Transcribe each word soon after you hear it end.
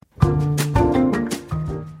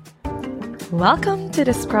Welcome to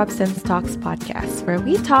the Scrubs and Stocks podcast, where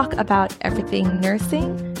we talk about everything nursing,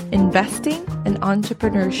 investing, and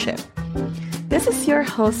entrepreneurship. This is your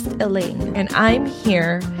host, Elaine, and I'm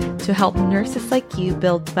here to help nurses like you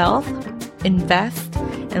build wealth, invest,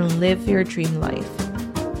 and live your dream life.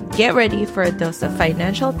 Get ready for a dose of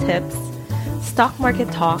financial tips, stock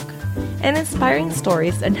market talk, and inspiring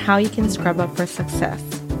stories on how you can scrub up for success.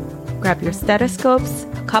 Grab your stethoscopes,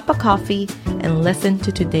 a cup of coffee, and listen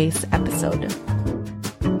to today's episode.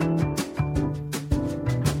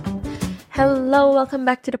 Hello, welcome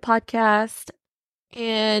back to the podcast.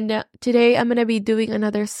 And today I'm going to be doing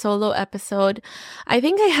another solo episode. I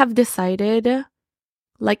think I have decided,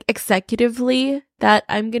 executively, that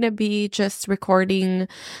I'm going to be just recording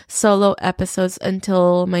solo episodes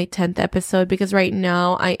until my 10th episode, because right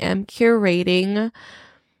now I am curating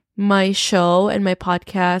my show and my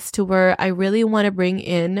podcast to where I really want to bring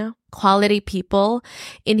in quality people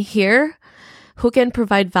in here who can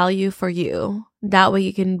provide value for you. That way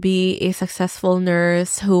you can be a successful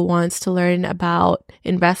nurse who wants to learn about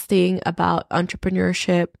investing, about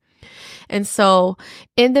entrepreneurship. And so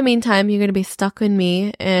in the meantime, you're going to be stuck with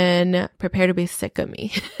me and prepare to be sick of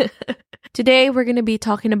me. Today, we're going to be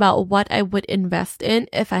talking about what I would invest in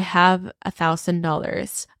if I have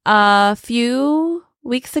 $1,000. A few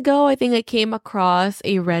weeks ago, I think I came across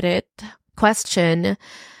a Reddit question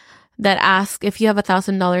that asked, if you have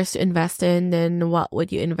 $1,000 to invest in, then what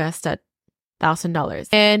would you invest at $1,000?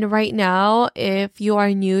 And right now, if you are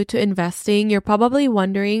new to investing, you're probably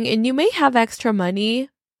wondering, and you may have extra money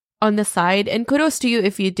on the side, and kudos to you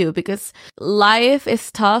if you do, because life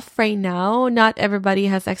is tough right now. Not everybody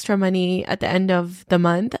has extra money at the end of the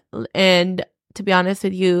month, and to be honest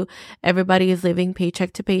with you, everybody is living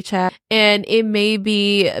paycheck to paycheck. And it may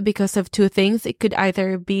be because of two things. It could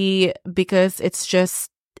either be because it's just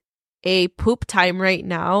a poop time right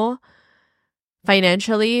now,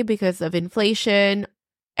 financially, because of inflation.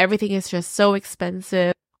 Everything is just so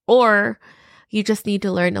expensive. Or you just need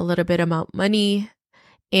to learn a little bit about money,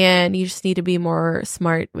 and you just need to be more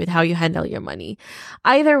smart with how you handle your money.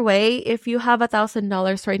 Either way, if you have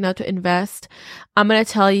 $1,000 right now to invest, I'm going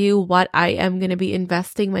to tell you what I am going to be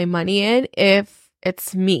investing my money in if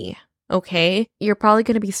it's me, okay? You're probably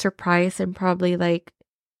going to be surprised and probably like,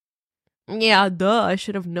 yeah, duh, I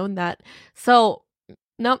should have known that. So,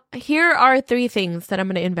 now, here are three things that I'm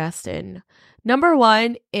going to invest in. Number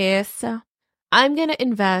one is I'm going to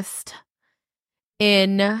invest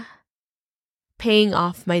in paying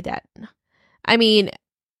off my debt. I mean,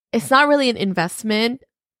 it's not really an investment,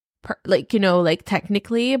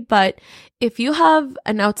 technically, but if you have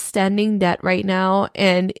an outstanding debt right now,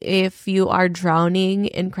 and if you are drowning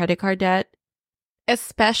in credit card debt,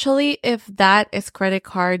 especially if that is credit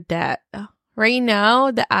card debt, right now,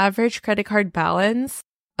 the average credit card balance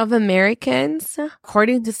of Americans,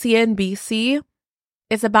 according to CNBC,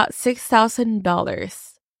 is about $6,000.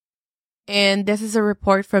 And this is a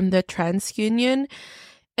report from the TransUnion.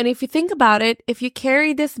 And if you think about it, if you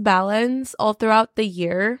carry this balance all throughout the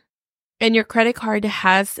year, and your credit card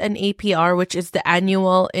has an APR, which is the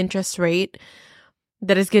annual interest rate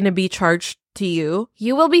that is going to be charged to you,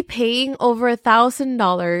 you will be paying over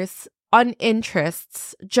 $1,000 on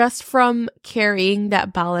interests just from carrying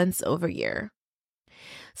that balance over year.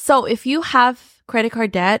 So if you have credit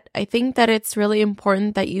card debt, I think that it's really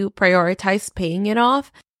important that you prioritize paying it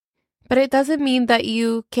off. But it doesn't mean that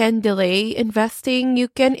you can delay investing. You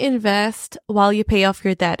can invest while you pay off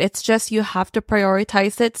your debt. It's just you have to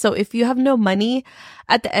prioritize it. So if you have no money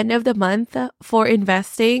at the end of the month for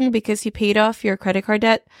investing because you paid off your credit card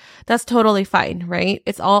debt, that's totally fine, right?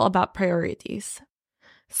 It's all about priorities.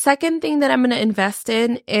 Second thing that I'm going to invest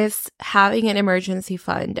in is having an emergency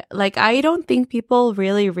fund. I don't think people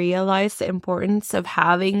really realize the importance of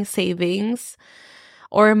having savings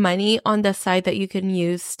or money on the side that you can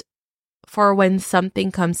use for when something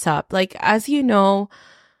comes up. As you know,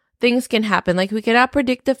 things can happen. We cannot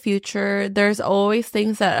predict the future. There's always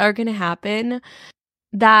things that are going to happen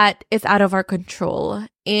that is out of our control.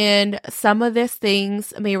 And some of these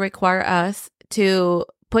things may require us to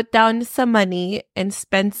put down some money and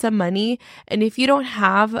spend some money. And if you don't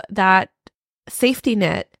have that safety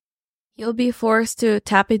net, you'll be forced to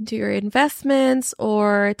tap into your investments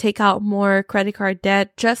or take out more credit card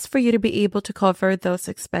debt just for you to be able to cover those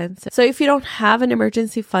expenses. So if you don't have an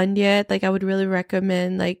emergency fund yet, I would really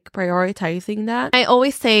recommend prioritizing that. I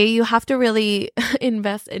always say you have to really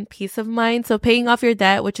invest in peace of mind. So paying off your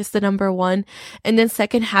debt, which is the number one, and then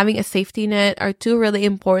second, having a safety net are two really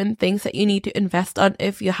important things that you need to invest on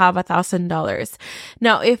if you have $1,000.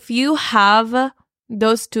 Now, if you have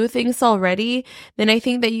those two things already, then I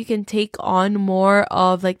think that you can take on more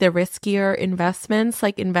of like the riskier investments,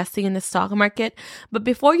 like investing in the stock market. But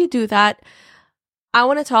before you do that, I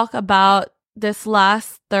want to talk about this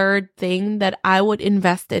last third thing that I would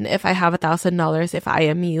invest in if I have $1,000, if I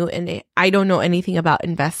am you and I don't know anything about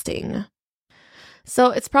investing.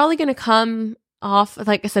 So it's probably going to come off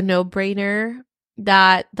like it's a no-brainer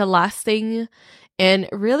that the last thing and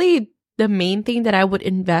really the main thing that I would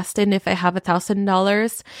invest in if I have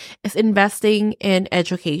 $1,000 is investing in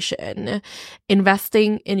education,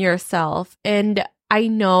 investing in yourself. And I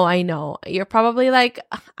know. You're probably like,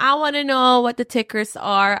 I want to know what the tickers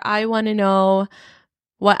are. I want to know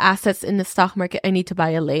what assets in the stock market I need to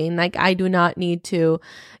buy, Elaine. Like, I do not need to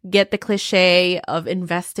get the cliche of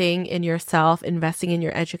investing in yourself, investing in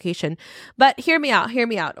your education. But hear me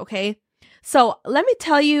out, okay? So let me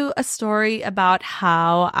tell you a story about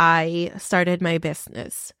how I started my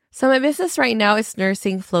business. So my business right now is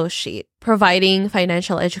Nursing Flow Sheet, providing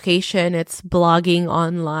financial education. It's blogging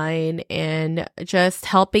online and just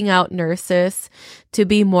helping out nurses to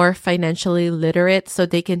be more financially literate so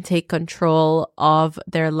they can take control of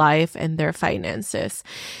their life and their finances.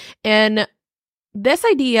 And this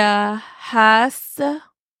idea has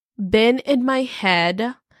been in my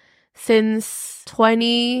head since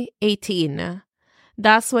 2018.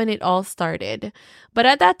 That's when it all started. But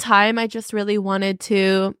at that time, I just really wanted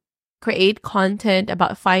to create content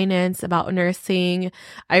about finance, about nursing.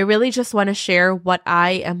 I really just want to share what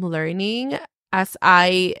I am learning as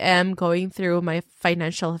I am going through my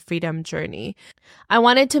financial freedom journey. I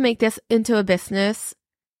wanted to make this into a business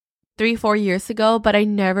 3-4 years ago, but I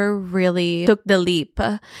never really took the leap.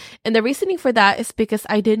 And the reasoning for that is because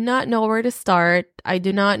I did not know where to start. I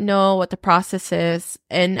do not know what the process is.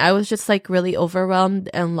 And I was just like really overwhelmed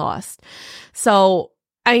and lost. So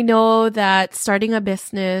I know that starting a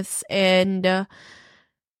business and,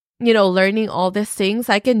 learning all these things,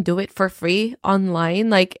 I can do it for free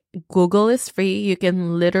online. Like Google is free. You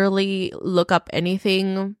can literally look up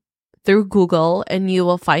anything through Google and you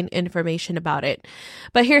will find information about it.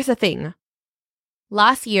 But here's the thing.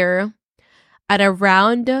 Last year, at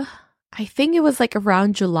around, I think it was like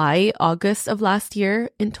around July, August of last year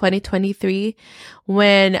in 2023,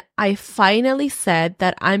 when I finally said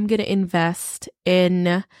that I'm going to invest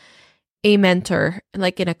in a mentor,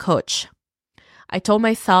 like in a coach. I told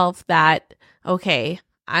myself that, okay,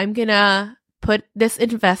 I'm going to put this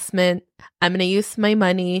investment, I'm going to use my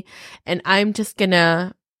money, and I'm just going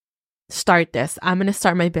to start this. I'm going to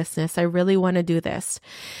start my business. I really want to do this.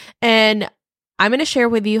 And I'm going to share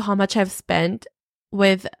with you how much I've spent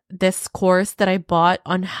with this course that I bought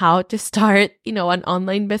on how to start, an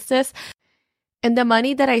online business. And the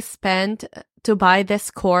money that I spent to buy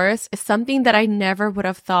this course is something that I never would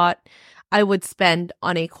have thought I would spend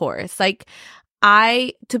on a course. Like,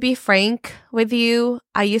 to be frank with you,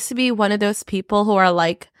 I used to be one of those people who are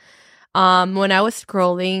like, when I was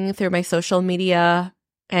scrolling through my social media,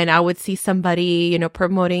 and I would see somebody,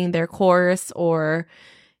 promoting their course or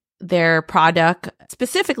their product,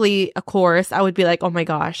 specifically a course, I would be like, oh my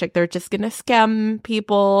gosh, like they're just going to scam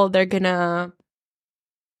people. They're going to,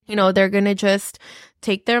 they're going to just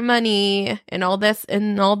take their money and all this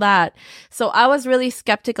and all that. So I was really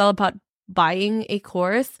skeptical about buying a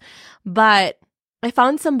course, but I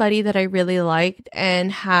found somebody that I really liked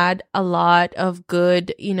and had a lot of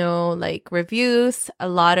good, like reviews, a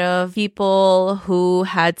lot of people who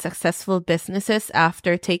had successful businesses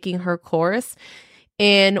after taking her course.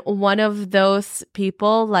 And one of those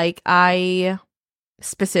people, like I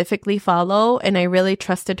specifically follow, and I really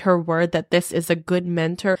trusted her word that this is a good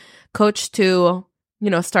mentor coach to,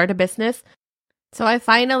 start a business. So I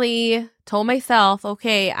finally told myself,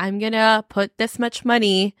 okay, I'm going to put this much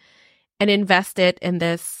money and invest it in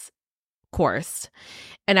this course.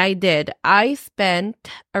 And I did. I spent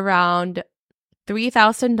around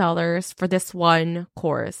 $3,000 for this one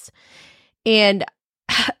course. And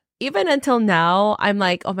even until now, I'm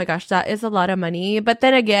like, oh my gosh, that is a lot of money. But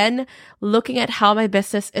then again, looking at how my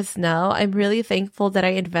business is now, I'm really thankful that I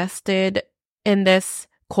invested in this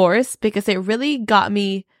course because it really got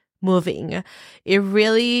me moving. It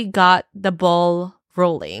really got the ball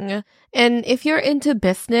rolling. And if you're into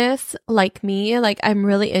business like me, like I'm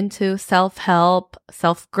really into self-help,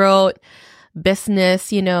 self-growth, business,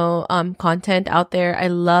 content out there. I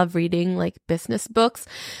love reading like business books.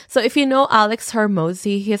 So if you know Alex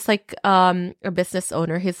Hormozi, he's like a business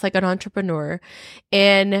owner. He's like an entrepreneur.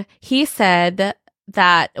 And he said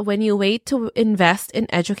that when you wait to invest in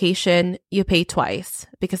education, you pay twice,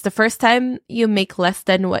 because the first time you make less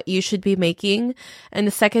than what you should be making. And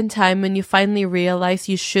the second time, when you finally realize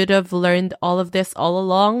you should have learned all of this all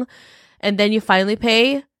along, and then you finally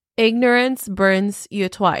pay, ignorance burns you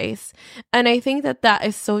twice. And I think that that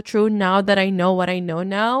is so true now that I know what I know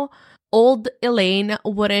now. Old Elaine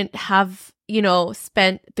wouldn't have,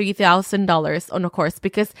 spent $3,000 on a course,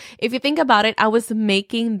 because if you think about it, I was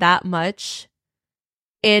making that much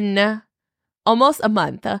in almost a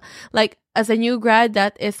month. Like, as a new grad,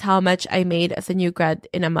 that is how much I made as a new grad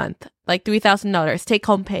in a month. Like $3,000 take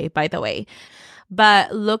home pay, by the way.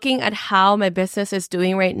 But looking at how my business is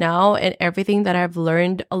doing right now and everything that I've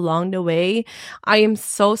learned along the way, I am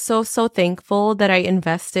so, so, so thankful that I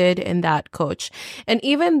invested in that coach. And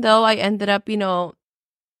even though I ended up,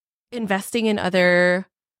 investing in other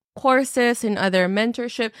courses and other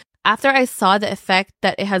mentorship, after I saw the effect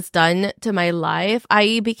that it has done to my life,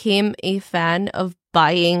 I became a fan of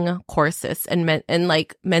buying courses and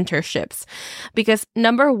like mentorships, because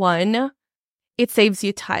number one, it saves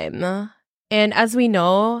you time. And as we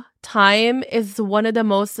know, time is one of the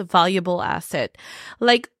most valuable asset.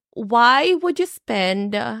 Like, why would you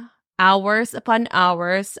spend hours upon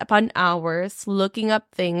hours upon hours looking up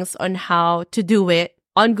things on how to do it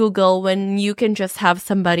on Google when you can just have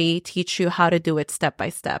somebody teach you how to do it step by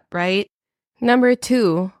step, right? Number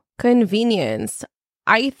two, convenience.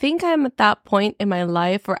 I think I'm at that point in my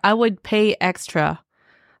life where I would pay extra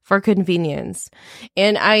for convenience.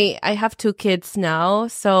 And I have 2 kids now,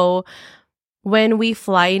 so when we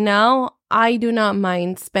fly now, I do not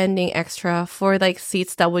mind spending extra for like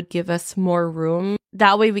seats that would give us more room.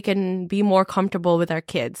 That way we can be more comfortable with our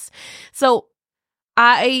kids. So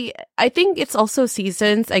I think it's also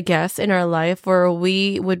seasons, I guess, in our life where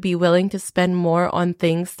we would be willing to spend more on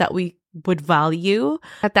things that we would value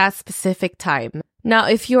at that specific time. Now,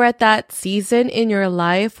 if you're at that season in your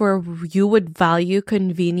life where you would value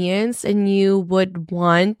convenience and you would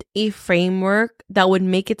want a framework that would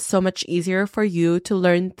make it so much easier for you to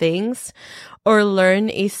learn things or learn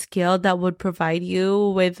a skill that would provide you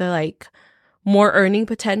with like more earning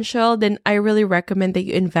potential, then I really recommend that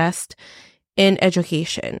you invest in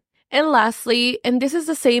education. And lastly, and this is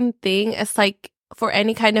the same thing as like for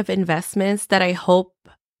any kind of investments that I hope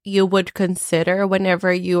you would consider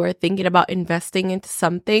whenever you are thinking about investing into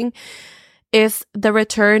something, is the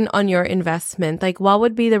return on your investment. Like, what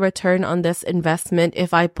would be the return on this investment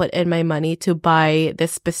if I put in my money to buy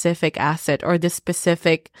this specific asset or this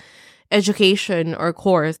specific education or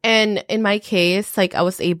course? And in my case, like, I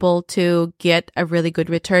was able to get a really good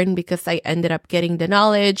return because I ended up getting the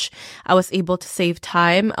knowledge. I was able to save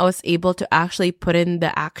time. I was able to actually put in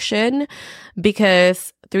the action,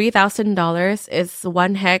 because $3,000 is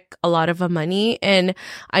one heck a lot of money. And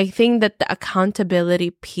I think that the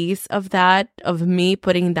accountability piece of that, of me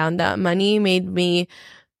putting down that money, made me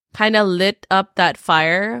kind of lit up that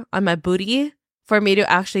fire on my booty for me to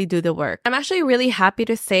actually do the work. I'm actually really happy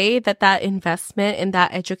to say that that investment in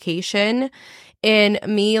that education, in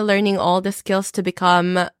me learning all the skills to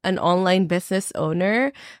become an online business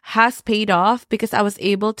owner, has paid off, because I was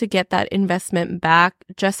able to get that investment back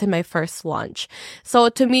just in my first launch. So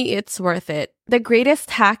to me, it's worth it. The greatest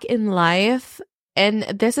hack in life, and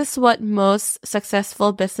this is what most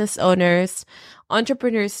successful business owners,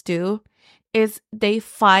 entrepreneurs do, is they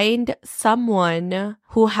find someone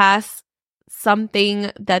who has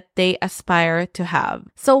something that they aspire to have.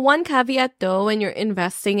 So one caveat though, when you're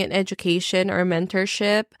investing in education or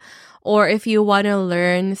mentorship, or if you want to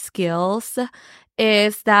learn skills,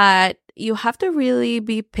 is that you have to really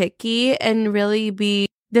be picky and really be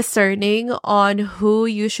discerning on who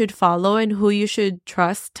you should follow and who you should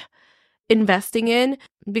trust investing in,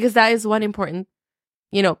 because that is one important,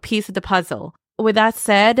 piece of the puzzle. With that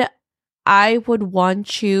said, I would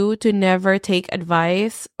want you to never take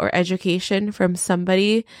advice or education from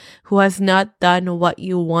somebody who has not done what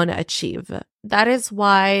you want to achieve. That is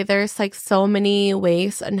why there's like so many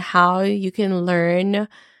ways on how you can learn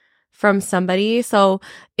from somebody. So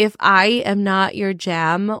if I am not your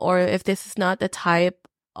jam, or if this is not the type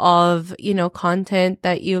of, content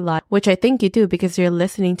that you like, which I think you do because you're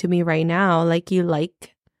listening to me right now, like you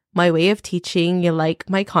like my way of teaching, you like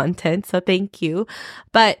my content, so thank you.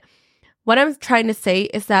 But what I'm trying to say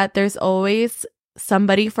is that there's always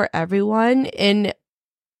somebody for everyone. And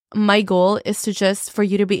my goal is for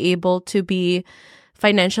you to be able to be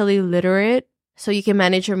financially literate so you can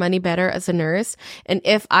manage your money better as a nurse. And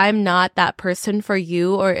if I'm not that person for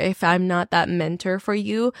you, or if I'm not that mentor for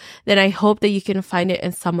you, then I hope that you can find it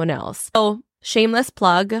in someone else. So, shameless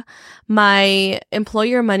plug, my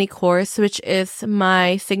Employer Money course, which is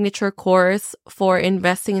my signature course for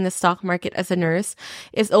investing in the stock market as a nurse,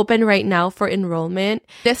 is open right now for enrollment.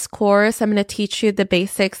 This course, I'm going to teach you the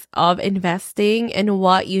basics of investing and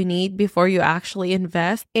what you need before you actually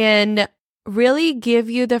invest. And really give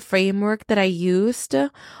you the framework that I used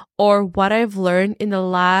or what I've learned in the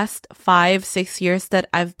last 5-6 years that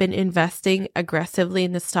I've been investing aggressively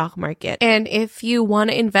in the stock market. And if you want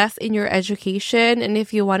to invest in your education and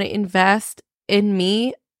if you want to invest in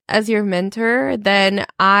me as your mentor, then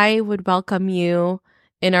I would welcome you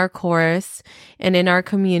in our course and in our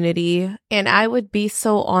community. And I would be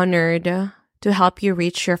so honored to help you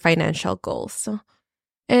reach your financial goals.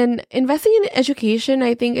 And investing in education,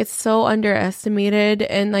 I think it's so underestimated.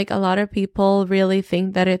 And like a lot of people really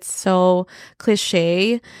think that it's so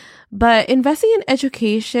cliche. But investing in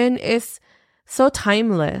education is so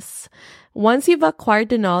timeless. Once you've acquired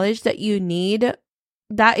the knowledge that you need,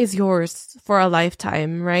 that is yours for a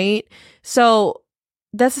lifetime, right? So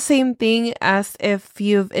that's the same thing as if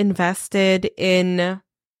you've invested in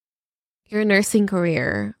your nursing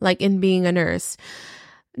career, like in being a nurse.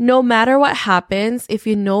 No matter what happens, if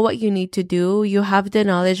you know what you need to do, you have the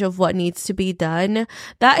knowledge of what needs to be done.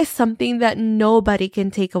 That is something that nobody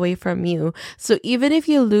can take away from you. So even if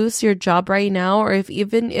you lose your job right now, or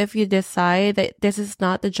even if you decide that this is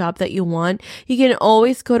not the job that you want, you can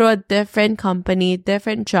always go to a different company,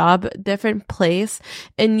 different job, different place,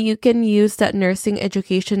 and you can use that nursing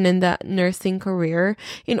education and that nursing career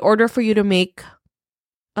in order for you to make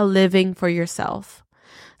a living for yourself.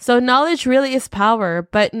 So knowledge really is power,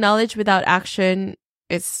 but knowledge without action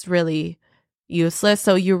is really useless.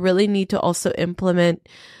 So you really need to also implement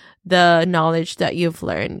the knowledge that you've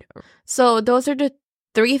learned. So those are the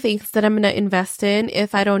 3 things that I'm going to invest in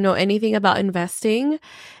if I don't know anything about investing.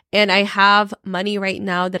 And I have money right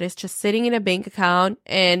now that is just sitting in a bank account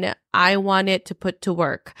and I want it to put to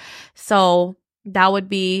work. So that would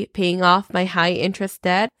be paying off my high interest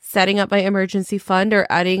debt, setting up my emergency fund or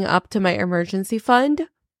adding up to my emergency fund.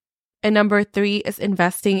 And number 3 is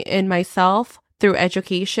investing in myself through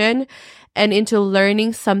education and into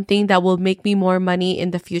learning something that will make me more money in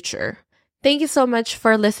the future. Thank you so much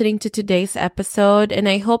for listening to today's episode, and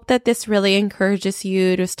I hope that this really encourages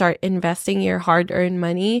you to start investing your hard-earned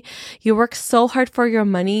money. You work so hard for your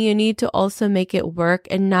money, you need to also make it work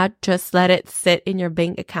and not just let it sit in your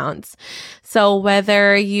bank accounts. So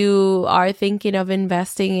whether you are thinking of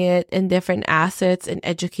investing it in different assets, in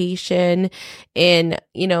education, in,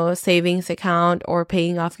 savings account or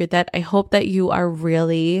paying off your debt, I hope that you are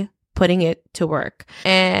really putting it to work.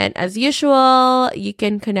 And as usual, you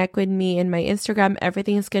can connect with me in my Instagram.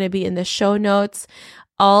 Everything is going to be in the show notes.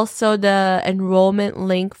 Also, the enrollment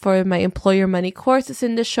link for my Employer Money course is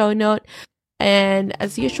in the show note. And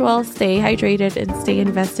as usual, stay hydrated and stay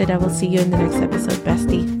invested. I will see you in the next episode,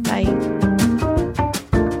 bestie. Bye.